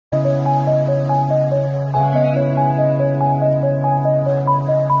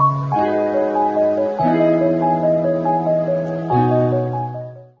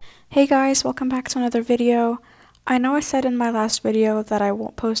Hey guys, welcome back to another video. I know I said in my last video that I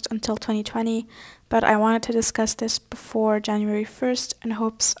won't post until 2020, but I wanted to discuss this before January 1st in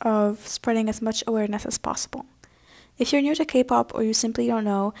hopes of spreading as much awareness as possible. If you're new to K-pop or you simply don't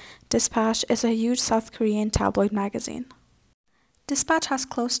know, Dispatch is a huge South Korean tabloid magazine. Dispatch has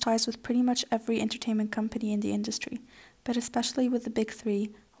close ties with pretty much every entertainment company in the industry, but especially with the big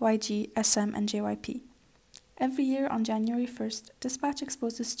three, YG, SM, and JYP. Every year on January 1st, Dispatch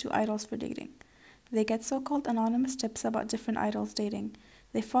exposes two idols for dating. They get so-called anonymous tips about different idols dating.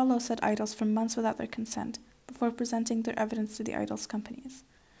 They follow said idols for months without their consent, before presenting their evidence to the idols' companies.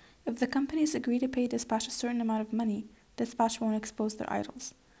 If the companies agree to pay Dispatch a certain amount of money, Dispatch won't expose their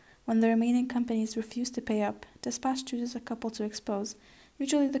idols. When the remaining companies refuse to pay up, Dispatch chooses a couple to expose,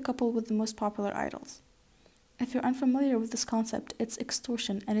 usually the couple with the most popular idols. If you're unfamiliar with this concept, it's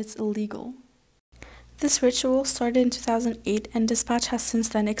extortion and it's illegal. This ritual started in 2008 and Dispatch has since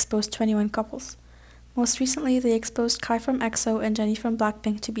then exposed 21 couples. Most recently, they exposed Kai from EXO and Jennie from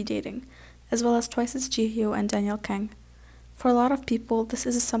Blackpink to be dating, as well as Twice's Jihyo and Daniel Kang. For a lot of people, this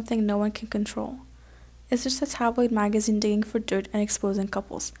is something no one can control. It's just a tabloid magazine digging for dirt and exposing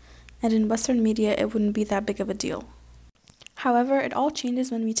couples, and in Western media it wouldn't be that big of a deal. However, it all changes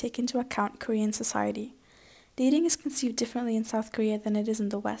when we take into account Korean society. Dating is conceived differently in South Korea than it is in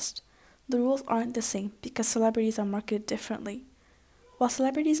the West. The rules aren't the same because celebrities are marketed differently. While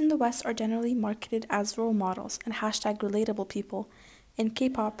celebrities in the West are generally marketed as role models and #relatable people, in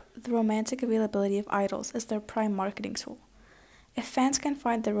K-pop, the romantic availability of idols is their prime marketing tool. If fans can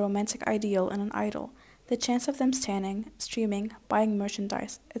find their romantic ideal in an idol, the chance of them standing, streaming, buying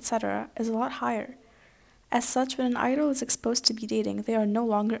merchandise, etc. is a lot higher. As such, when an idol is exposed to be dating, they are no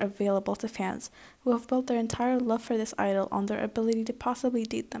longer available to fans who have built their entire love for this idol on their ability to possibly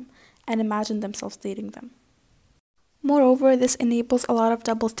date them and imagine themselves dating them. Moreover, this enables a lot of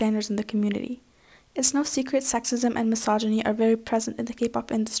double standards in the community. It's no secret sexism and misogyny are very present in the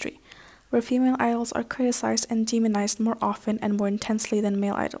K-pop industry, where female idols are criticized and demonized more often and more intensely than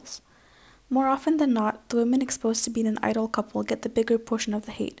male idols. More often than not, the women exposed to being an idol couple get the bigger portion of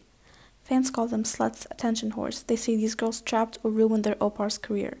the hate. Fans call them sluts, attention whores. They say these girls trapped or ruined their oppa's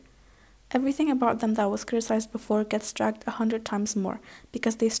career. Everything about them that was criticized before gets dragged 100 times more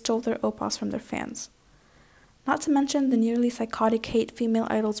because they stole their oppas from their fans. Not to mention the nearly psychotic hate female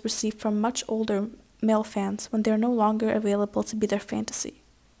idols receive from much older male fans when they are no longer available to be their fantasy.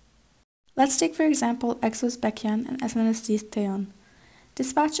 Let's take for example EXO's Baekhyun and SNSD Taeyeon.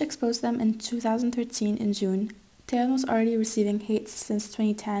 Dispatch exposed them in 2013 in June. Taeyeon was already receiving hate since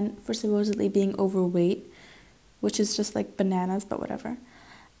 2010 for supposedly being overweight, which is just like bananas, but whatever.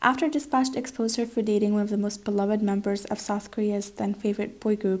 After Dispatch exposed her for dating one of the most beloved members of South Korea's then-favorite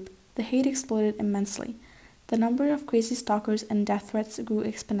boy group, the hate exploded immensely. The number of crazy stalkers and death threats grew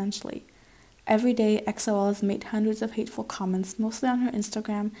exponentially. Every day, EXO has made hundreds of hateful comments, mostly on her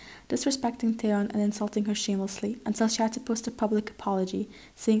Instagram, disrespecting Taeyeon and insulting her shamelessly, until she had to post a public apology,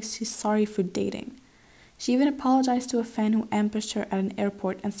 saying she's sorry for dating. She even apologized to a fan who ambushed her at an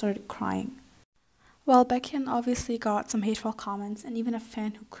airport and started crying. While Baekhyun obviously got some hateful comments and even a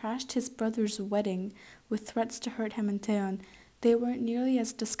fan who crashed his brother's wedding with threats to hurt him and Taeyeon, they weren't nearly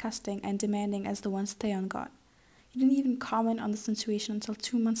as disgusting and demanding as the ones Taeyeon got. He didn't even comment on the situation until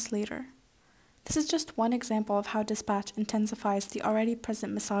 2 months later. This is just one example of how Dispatch intensifies the already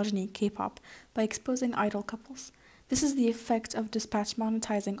present misogyny in K-pop by exposing idol couples. This is the effect of Dispatch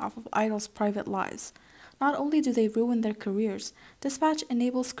monetizing off of idols' private lives. Not only do they ruin their careers, Dispatch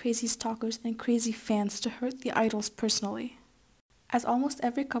enables crazy stalkers and crazy fans to hurt the idols personally. As almost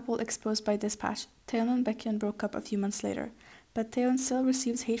every couple exposed by Dispatch, Taeyeon and Baekhyun broke up a few months later, but Taeyeon still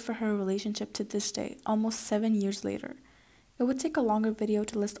receives hate for her relationship to this day, almost 7 years later. It would take a longer video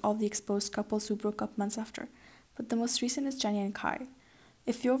to list all the exposed couples who broke up months after, but the most recent is Jennie and Kai.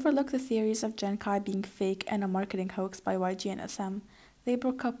 If you overlook the theories of Jen Kai being fake and a marketing hoax by YG and SM, they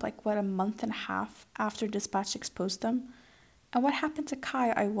broke up a month and a half after Dispatch exposed them? And what happened to Kai,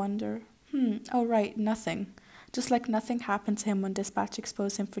 I wonder? Oh right, nothing. Just like nothing happened to him when Dispatch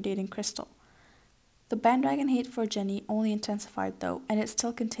exposed him for dating Crystal. The bandwagon hate for Jennie only intensified though, and it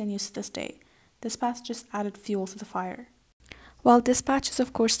still continues to this day. Dispatch just added fuel to the fire. While Dispatch is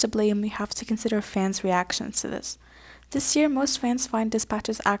of course to blame, we have to consider fans' reactions to this. This year, most fans find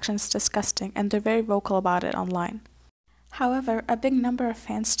Dispatch's actions disgusting and they're very vocal about it online. However, a big number of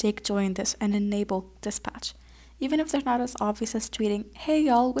fans take joy in this and enable Dispatch. Even if they're not as obvious as tweeting, "Hey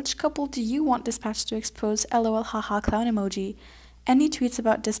y'all, which couple do you want Dispatch to expose? LOL haha clown emoji." Any tweets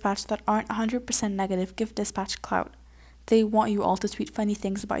about Dispatch that aren't 100% negative give Dispatch clout. They want you all to tweet funny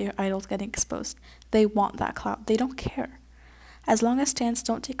things about your idols getting exposed. They want that clout. They don't care. as long as stans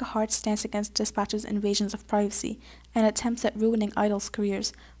don't take a hard stance against Dispatch's invasions of privacy and attempts at ruining idols'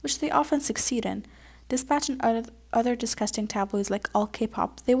 careers, which they often succeed in. Dispatch and other disgusting tabloids like all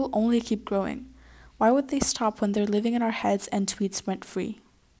K-pop, they will only keep growing. Why would they stop when they're living in our heads and tweets rent-free?